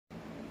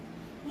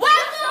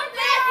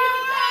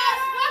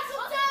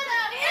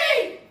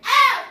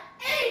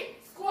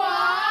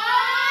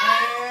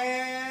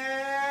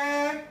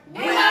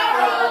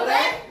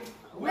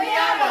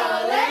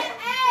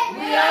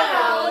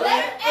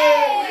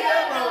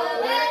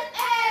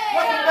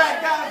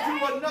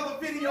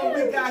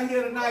got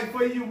here tonight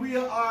for you. We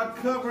are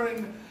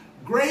covering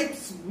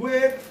grapes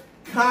with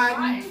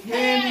cotton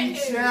candy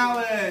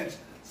challenge.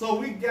 So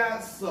we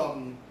got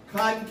some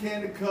cotton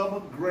candy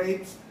covered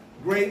grapes,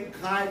 grape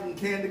cotton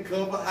candy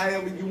cover,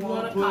 however you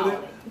want to put it.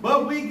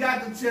 But we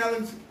got the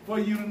challenge for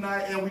you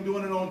tonight, and we're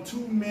doing it on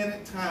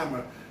 2-minute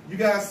timer. You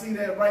guys see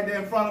that right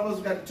there in front of us?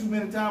 We got the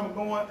 2-minute timer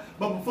going.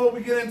 But before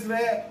we get into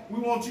that, we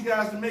want you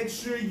guys to make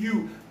sure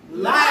you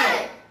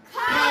like,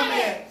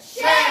 comment,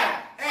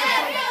 share,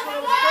 and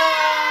subscribe.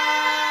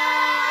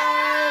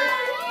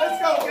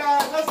 Let's go,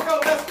 guys. Let's go,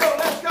 let's go,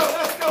 let's go,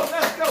 let's go,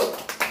 let's go.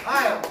 All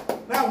right.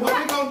 Now, what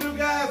we're going to do,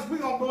 guys, we're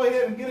going to go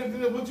ahead and get into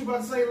this. What you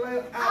about to say,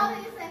 Leah?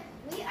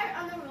 We are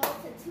on the road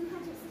to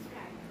 200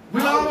 subscribers.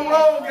 We're on the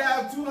road,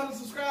 guys. 200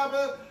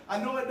 subscribers. I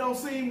know it don't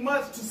seem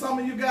much to some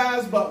of you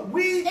guys, but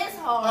we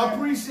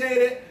appreciate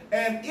it.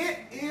 And it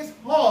is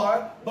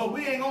hard, but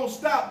we ain't going to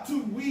stop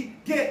till we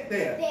get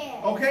there.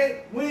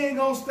 Okay? We ain't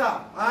going to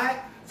stop. All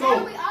right? So,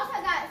 and we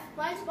also got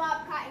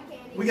SpongeBob cotton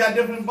candy. We got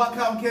different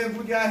cotton candies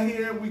we got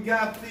here. We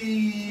got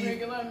the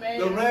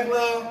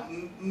regular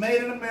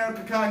made in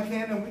America cotton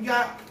candy, and we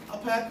got a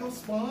pack of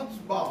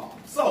SpongeBob.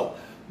 So,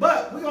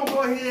 but we're going to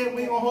go ahead,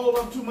 we ain't going to hold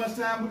up too much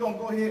time. We're going to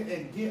go ahead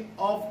and get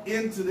off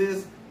into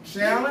this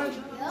challenge.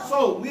 Yep.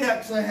 So we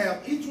have to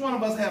have, each one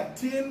of us have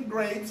 10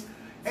 grapes,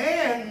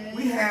 and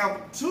we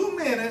have 2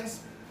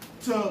 minutes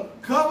to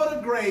cover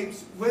the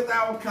grapes with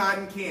our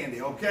cotton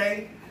candy,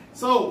 okay?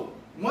 So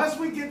once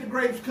we get the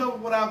grapes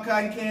covered with our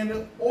cotton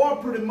candy, or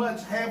pretty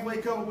much halfway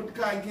covered with the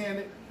cotton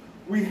candy,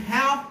 we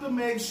have to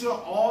make sure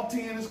all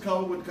 10 is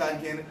covered with cotton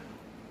candy.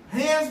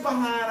 Hands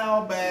behind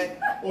our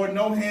back, or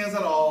no hands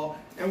at all,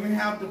 and we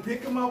have to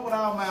pick them up with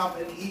our mouth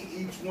and eat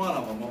each one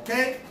of them,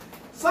 okay?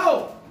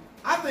 So,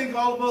 I think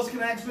all of us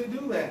can actually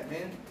do that,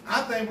 man.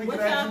 I think we can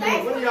actually do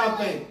it. What do y'all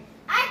think?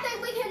 I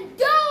think we can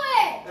do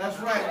it! That's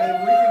right,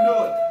 man. We can do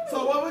it.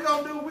 So what we're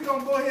going to do, we're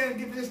going to go ahead and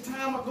get this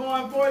timer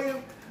going for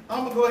you.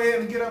 I'm going to go ahead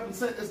and get up and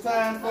set this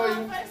time for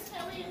you.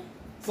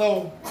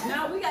 So.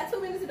 No, we got 2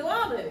 minutes to do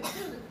all of it.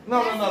 No.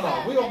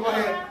 We're going to go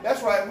ahead.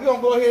 That's right. We're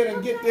going to go ahead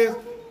and get this.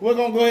 We're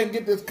going to go ahead and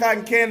get this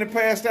cotton candy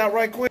passed out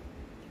right quick.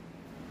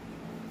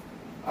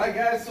 All right,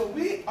 guys. So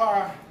we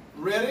are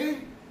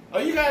ready.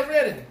 Are you guys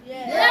ready?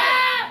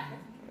 Yeah.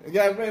 You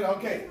guys ready?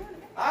 Okay.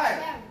 All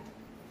right.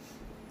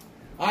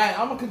 All right.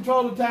 I'm going to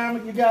control the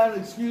timer. You guys,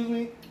 excuse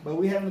me, but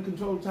we having to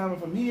control the timer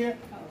from here.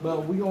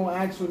 But we're going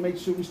to actually make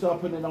sure we start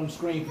putting it on the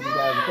screen for you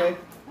guys, okay?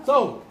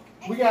 So,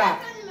 we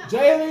got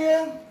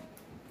Jalen,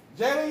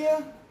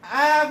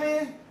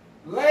 Ivy,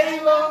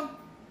 Layla,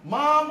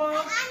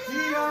 Mama,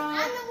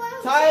 Keon,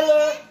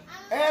 Tyler,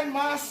 and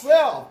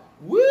myself.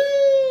 Woo!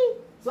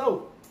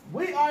 So,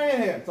 we are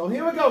in here. So,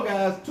 here we go,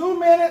 guys. 2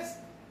 minutes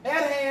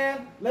at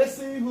hand. Let's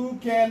see who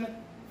can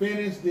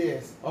finish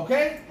this,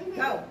 okay?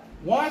 Go.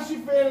 Once you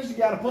finish, you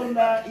got to put them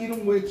down, eat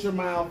them with your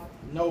mouth.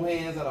 No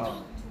hands at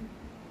all.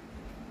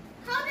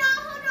 Hold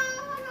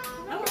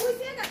on. Oh, we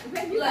still got,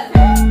 baby, you got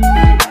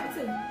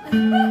two.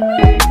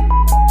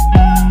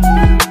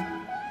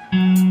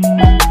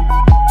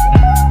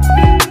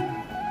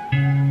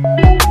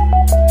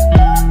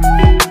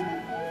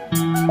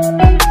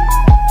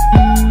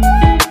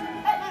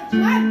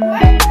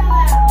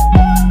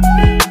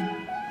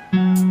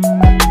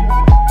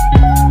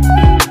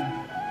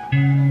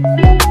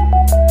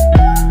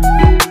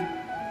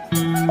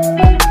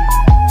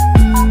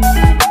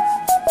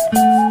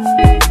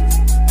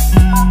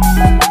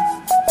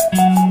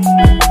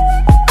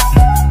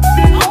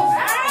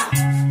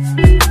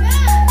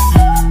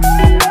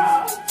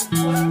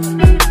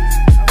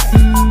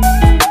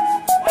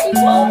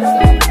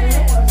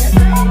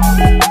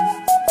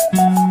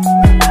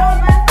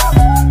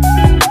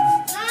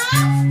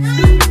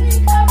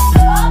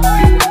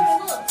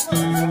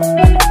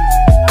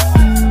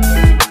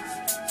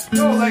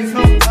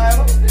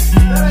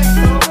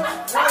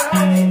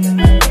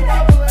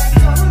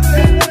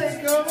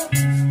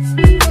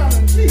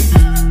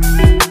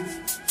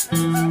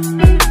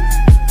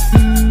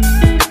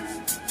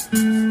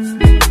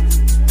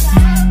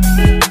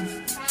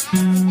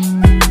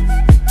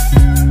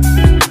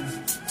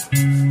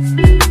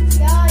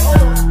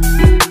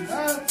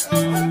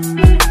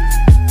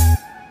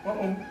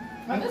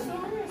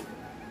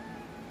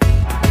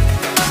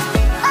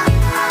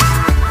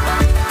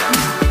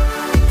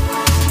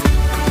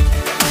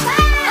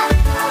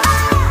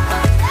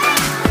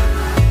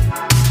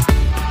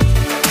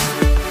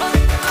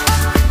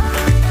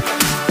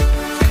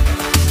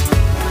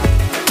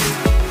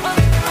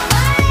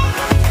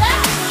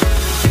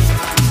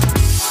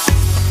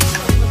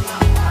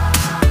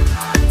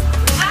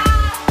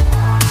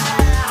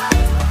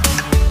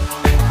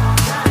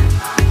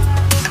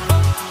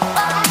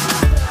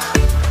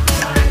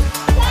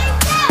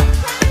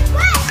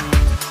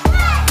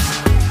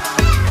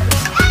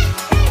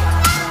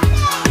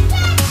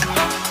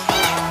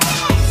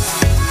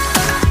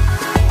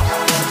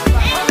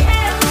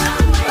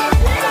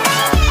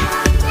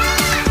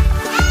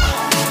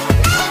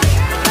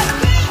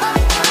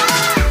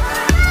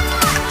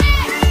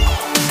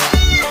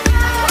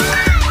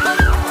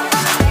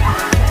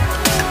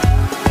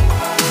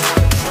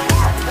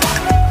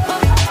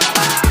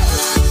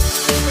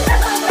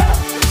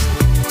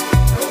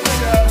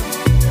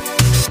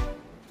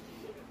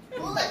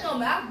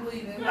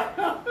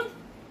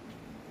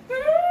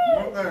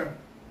 Okay.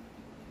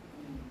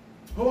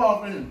 Who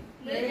all finished?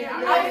 I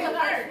was the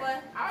first one.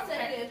 I was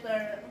second and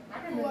third. I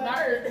can be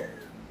third.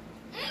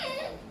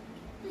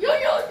 You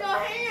use your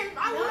hands. I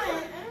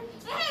wouldn't.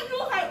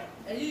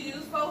 And you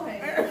use 4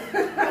 hands.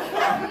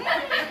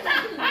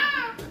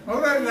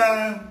 Okay,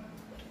 guys.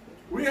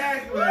 We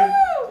actually,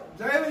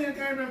 Jalen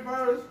came in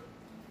first.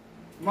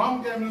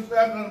 Mama came in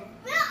second.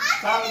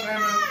 Tyler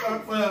came in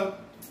third. Well,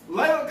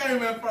 Layla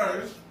came in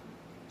first.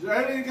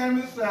 Jalen came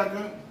in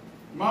second.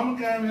 Mama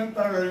came in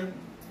third.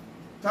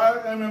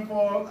 Tyler came in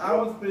fourth. I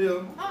was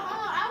fifth.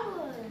 I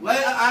was.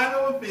 Layla,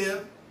 I was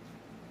fifth.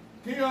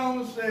 Keon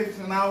was sixth,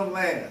 and I was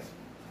last.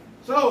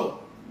 So,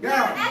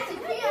 guys. Actually,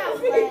 Keon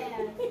was last.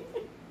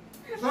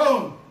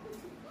 So,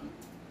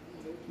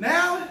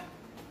 now,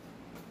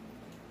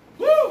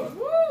 woo!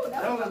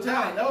 That was a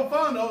challenge. That was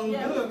fun, though. It was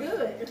Yeah, good. it was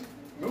good.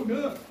 It was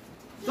good.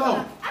 So,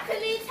 I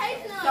couldn't even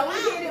taste none. So we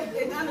did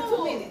it in under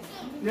 2 minutes.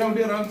 yeah, we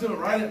did it until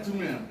right at 2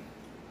 minutes.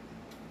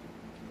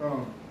 I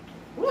don't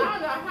know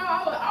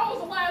how I was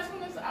the last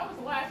one. I was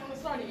the last one that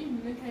started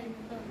eating and came in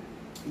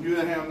third. You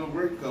didn't have no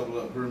grape couple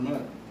up pretty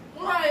much.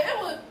 Right, it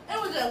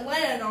was just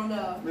laying on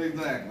the.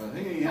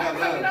 Exactly. He ain't had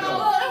that It couple.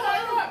 was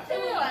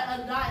like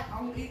a dot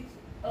on each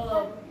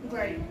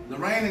grape. The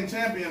reigning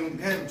champion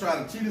had to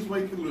try to cheat his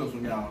way through this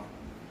one, y'all.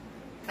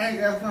 Ain't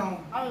that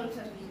something? I'm gonna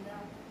tell you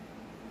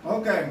now.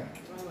 Okay.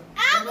 I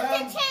was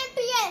the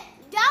champion.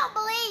 Don't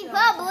believe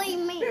her,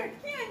 believe me. Yeah,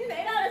 you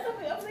ate all that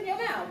stuff up in your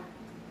mouth.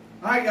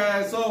 All right,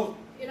 guys. So,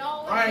 It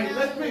all all right,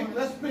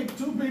 let's pick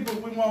 2 people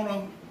we want to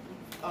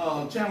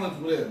challenge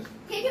with this.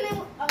 Kicking it.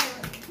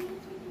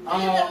 You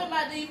with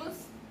my divas.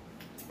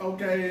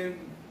 Okay.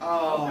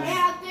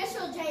 Yeah,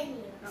 official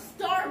Jamie.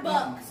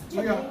 Starbucks.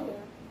 We got,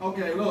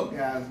 okay, look,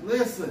 guys,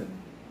 listen.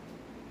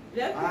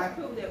 That's All right.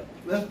 cool.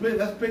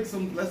 Let's pick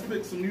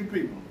some new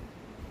people.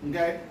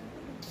 Okay.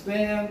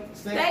 Stay in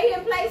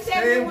place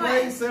Stay in 71.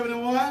 place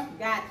 71.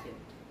 Got you.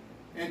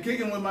 And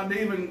kicking with my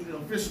diva and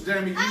official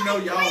Jamie, you know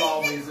y'all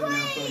always in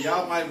there, so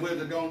y'all might well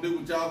just gonna do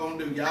what y'all gonna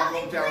do. Y'all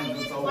gonna challenge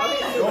us. So go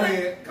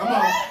ahead. Come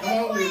on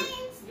with it.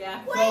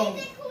 Yeah. So,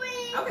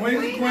 Queen. Okay,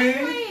 Queens and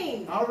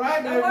Queens. All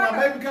right, baby. My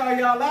baby call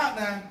y'all out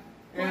now.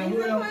 And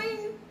who else?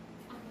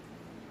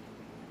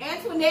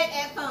 Antoinette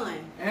at Fun.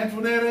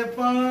 Antoinette at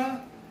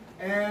Fun.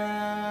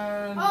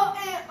 And You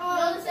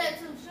said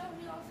 2. Show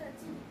me y'all said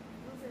 2.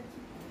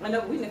 I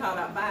know we didn't call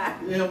out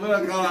 5. yeah,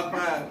 we'll call out 5.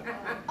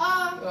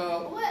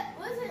 What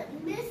was it?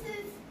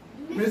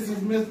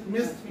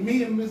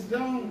 Me and Miss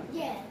Jones.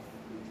 Yes.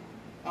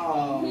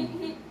 Let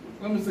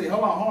me see.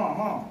 Hold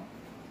on.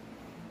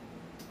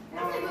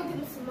 I'm gonna go get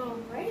me some more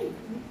gravy.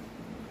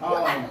 Look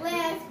like the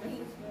last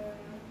piece.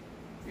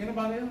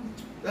 Anybody else?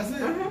 That's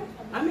it.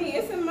 I mean,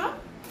 it's in my.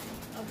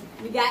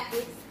 We got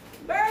It's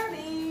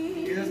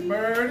Birdie. It's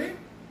Birdie.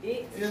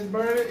 It's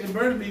Birdie. And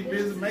Birdie be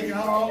busy making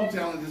her own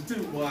challenges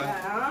too, boy.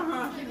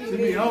 She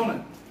be on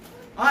it.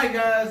 All right,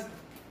 guys.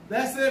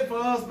 That's it for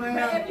us, man.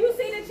 But if you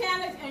see the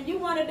challenge and you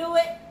want to do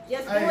it,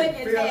 just do it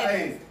and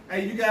tag us.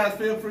 Hey, you guys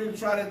feel free to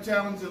try that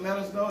challenge and let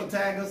us know, and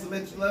tag us and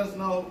let us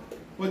know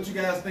what you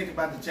guys think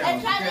about the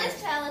challenge. And try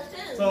this challenge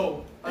too.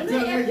 So, And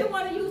then if you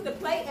want to use the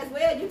plate as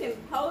well, you can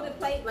hold the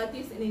plate like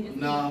this and then just.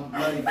 No,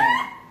 you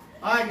can't.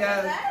 All right,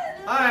 guys.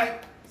 All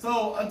right.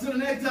 So until the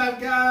next time,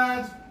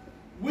 guys,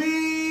 we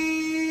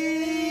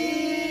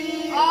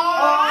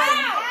are.